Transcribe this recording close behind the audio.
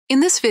In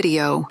this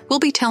video, we'll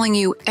be telling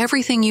you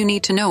everything you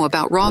need to know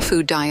about raw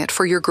food diet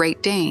for your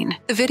Great Dane.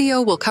 The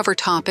video will cover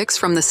topics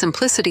from the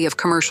simplicity of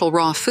commercial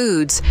raw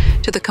foods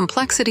to the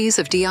complexities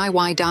of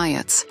DIY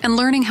diets and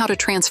learning how to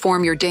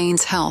transform your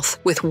Dane's health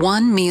with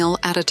one meal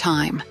at a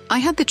time. I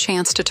had the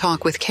chance to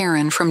talk with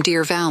Karen from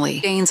Deer Valley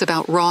Danes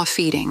about raw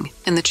feeding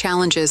and the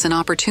challenges and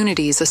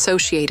opportunities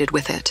associated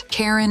with it.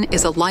 Karen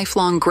is a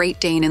lifelong Great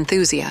Dane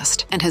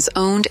enthusiast and has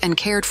owned and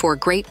cared for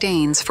Great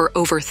Danes for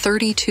over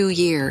 32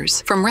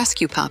 years, from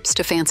rescue pups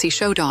to fancy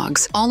show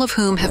dogs, all of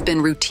whom have been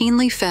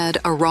routinely fed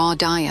a raw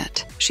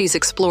diet. She's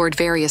explored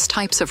various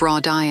types of raw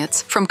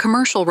diets, from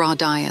commercial raw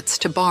diets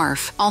to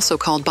BARF, also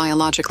called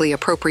biologically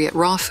appropriate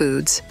raw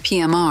foods,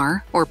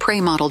 PMR, or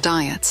prey model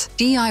diets,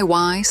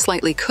 DIY,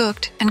 slightly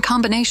cooked, and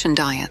combination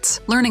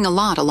diets, learning a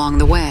lot along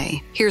the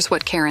way. Here's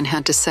what Karen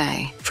had to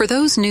say. For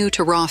those new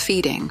to raw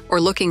feeding or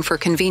looking for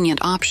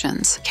convenient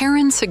options,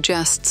 Karen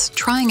suggests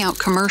trying out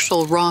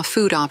commercial raw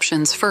food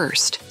options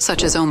first,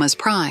 such as Oma's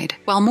Pride.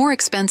 While more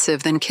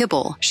expensive than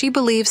kibble, she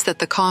believes that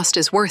the cost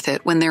is worth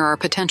it when there are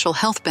potential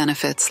health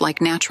benefits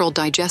like natural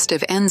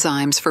digestive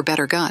enzymes for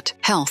better gut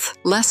health,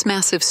 less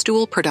massive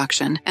stool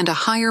production, and a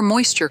higher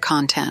moisture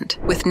content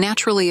with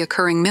naturally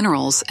occurring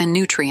minerals and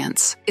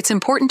nutrients. It's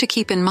important to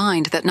keep in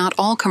mind that not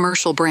all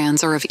commercial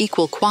brands are of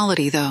equal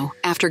quality, though.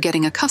 After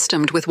getting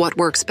accustomed with what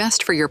works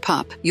best for your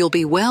pup, you'll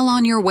be well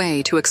on your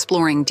way to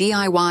exploring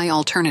DIY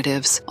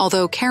alternatives,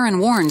 although Karen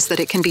warns that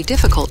it can be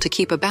difficult to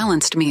keep a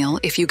balanced meal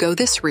if you go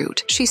this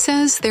route. She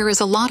says there is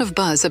a lot of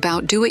buzz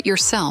about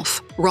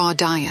do-it-yourself raw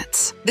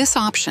diets. This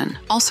option,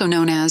 also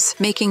known as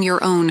making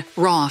your own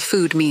raw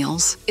food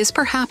meals, is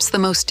perhaps the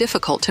most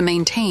difficult to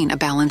maintain a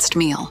balanced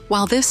meal.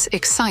 While this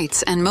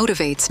excites and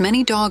motivates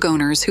many dog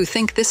owners who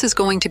think this is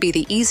going to be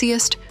the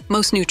easiest,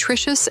 most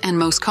nutritious, and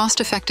most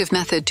cost-effective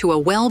method to a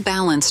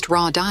well-balanced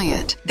raw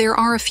diet, there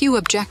are a few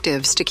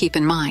objectives to keep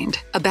in mind.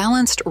 A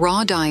balanced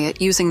raw diet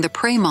using the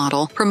prey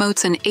model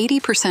promotes an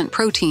 80%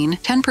 protein,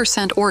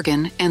 10%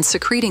 organ and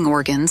secreting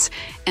organs,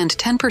 and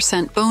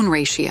 10% bone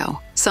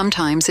ratio.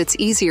 Sometimes it's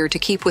easier to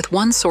keep with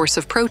one source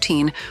of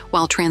protein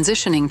while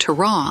transitioning to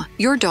raw.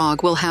 Your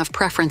dog will have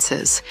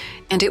preferences,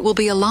 and it will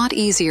be a lot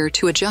easier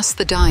to adjust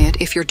the diet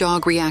if your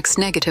dog reacts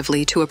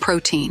negatively to a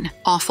protein.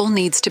 Offal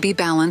needs to be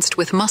balanced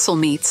with muscle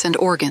meats and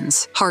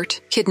organs, heart,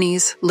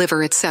 kidneys,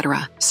 liver,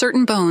 etc.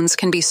 Certain bones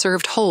can be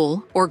served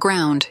whole or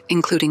ground,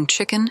 including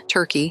chicken,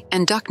 turkey,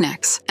 and duck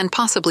necks, and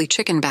possibly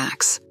chicken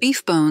backs.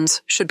 Beef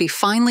bones should be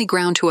finely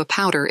ground to a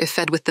powder if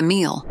fed with the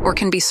meal, or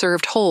can be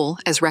served whole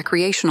as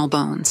recreational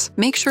bones.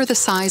 Make sure the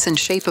size and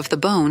shape of the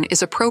bone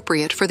is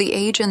appropriate for the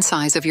age and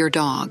size of your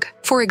dog.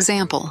 For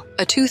example,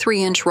 a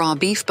 2-3-inch raw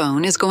beef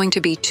bone is going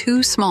to be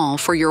too small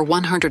for your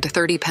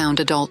 130-pound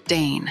adult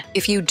Dane.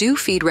 If you do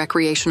feed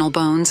recreational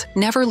bones,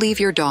 never leave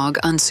your dog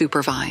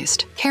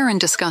unsupervised. Karen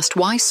discussed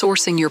why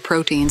sourcing your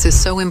proteins is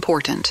so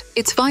important.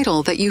 It's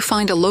vital that you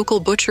find a local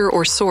butcher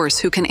or source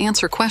who can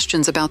answer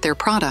questions about their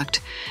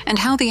product and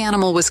how the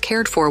animal was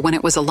cared for when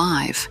it was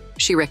alive.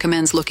 She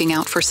recommends looking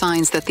out for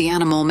signs that the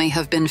animal may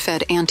have been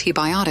fed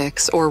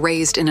antibiotics or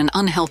raised in an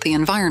unhealthy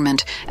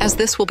environment, as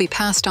this will be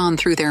passed on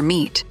through their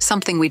meat,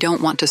 something we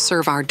don't want to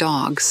serve our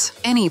dogs.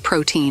 Any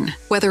protein,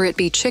 whether it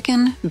be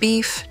chicken,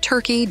 beef,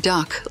 turkey,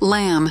 duck,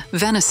 lamb,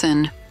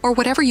 venison, or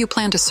whatever you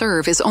plan to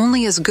serve, is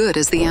only as good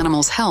as the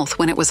animal's health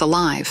when it was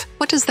alive.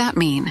 What does that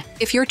mean?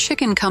 If your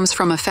chicken comes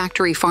from a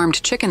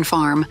factory-farmed chicken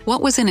farm, what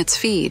was in its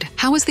feed?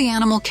 How was the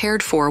animal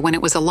cared for when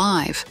it was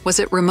alive? Was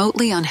it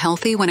remotely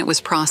unhealthy when it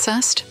was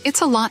processed?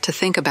 It's a lot to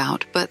think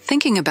about, but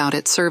thinking about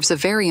it serves a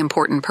very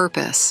important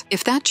purpose.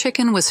 If that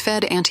chicken was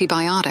fed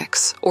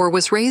antibiotics or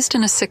was raised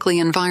in a sickly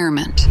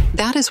environment,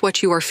 that is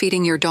what you are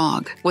feeding your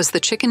dog. Was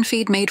the chicken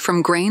feed made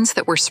from grains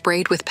that were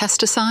sprayed with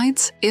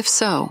pesticides? If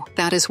so,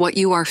 that is what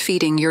you are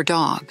feeding your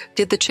dog.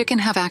 Did the chicken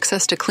have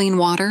access to clean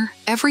water?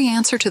 Every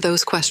answer to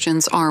those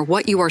questions are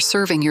what you are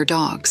serving your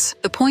dogs.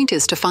 The point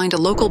is to find a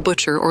local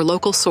butcher or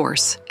local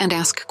source and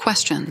ask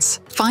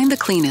questions. Find the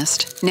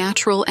cleanest,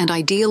 natural, and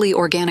ideally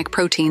organic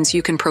proteins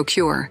you can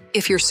procure.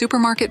 If your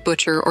supermarket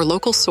butcher or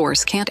local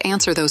source can't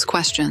answer those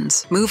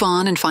questions, move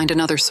on and find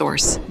another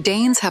source.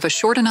 Danes have a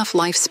short enough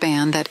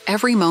lifespan that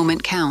every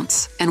moment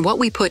counts, and what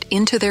we put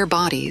into their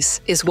bodies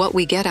is what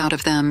we get out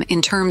of them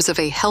in terms of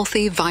a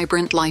healthy,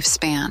 vibrant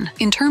lifespan.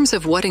 In terms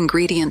of what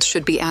ingredients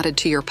should be added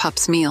to your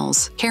pup's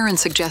meals, Karen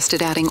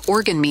suggested adding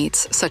organ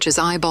meats such as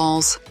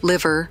eyeballs,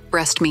 liver,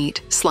 breast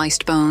meat,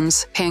 sliced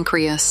bones,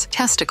 pancreas,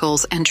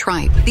 testicles, and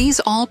tripe.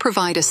 These all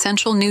provide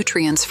essential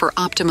nutrients for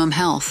optimum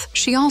health.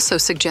 She also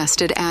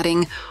suggested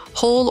adding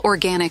whole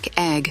organic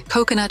egg,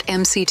 coconut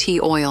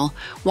MCT oil,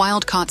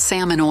 wild-caught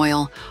salmon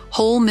oil,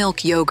 whole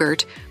milk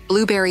yogurt,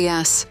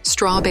 blueberry-s,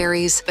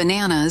 strawberries,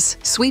 bananas,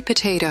 sweet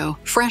potato,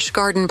 fresh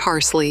garden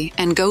parsley,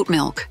 and goat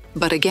milk.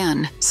 But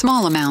again,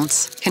 small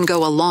amounts can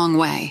go a long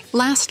way.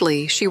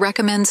 Lastly, she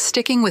recommends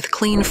sticking with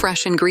clean,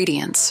 fresh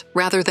ingredients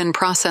rather than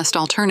processed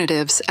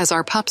alternatives, as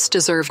our pups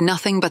deserve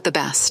nothing but the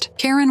best.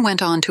 Karen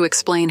went on to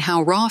explain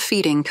how raw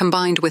feeding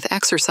combined with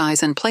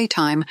exercise and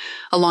playtime,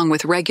 along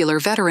with regular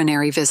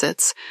veterinary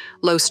visits,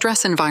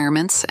 low-stress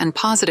environments, and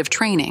positive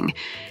training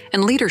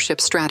and leadership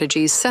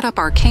strategies set up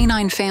our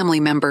canine family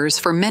members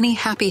for many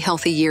happy,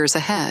 healthy years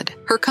ahead.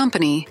 Her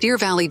company, Deer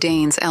Valley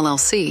Danes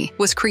LLC,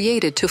 was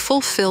created to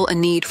fulfill a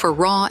need for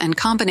raw and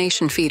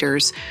combination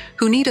feeders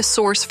who need a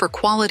source for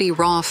quality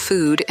raw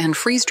food and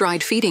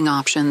freeze-dried feeding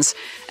options,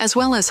 as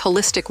well as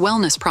holistic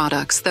wellness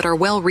products that are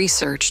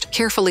well-researched,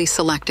 carefully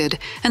selected,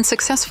 and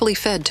successfully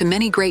fed to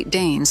many Great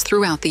Danes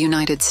throughout the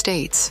United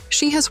States.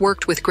 She has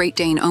worked with Great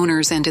Dane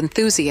owners and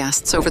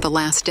enthusiasts over the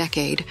last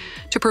decade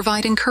to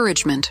provide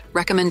encouragement,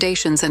 recommendations,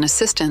 and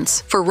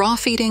assistance for raw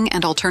feeding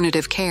and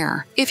alternative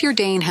care. If your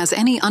Dane has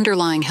any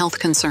underlying health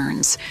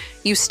concerns,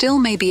 you still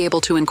may be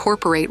able to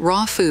incorporate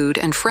raw food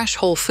and fresh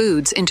whole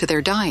foods into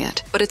their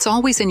diet, but it's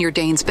always in your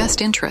Dane's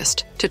best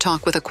interest to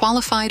talk with a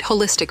qualified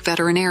holistic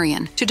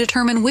veterinarian to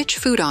determine which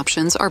food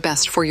options are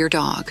best for your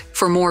dog.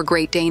 For more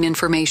Great Dane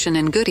information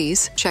and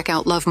goodies, check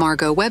out Love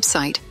Margot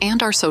website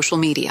and our social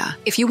media.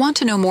 If you want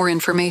to know more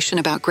information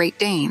about Great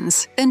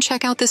Danes, then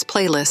check out this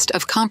playlist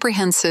of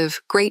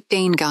comprehensive Great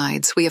Dane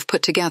guides we have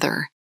put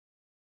together.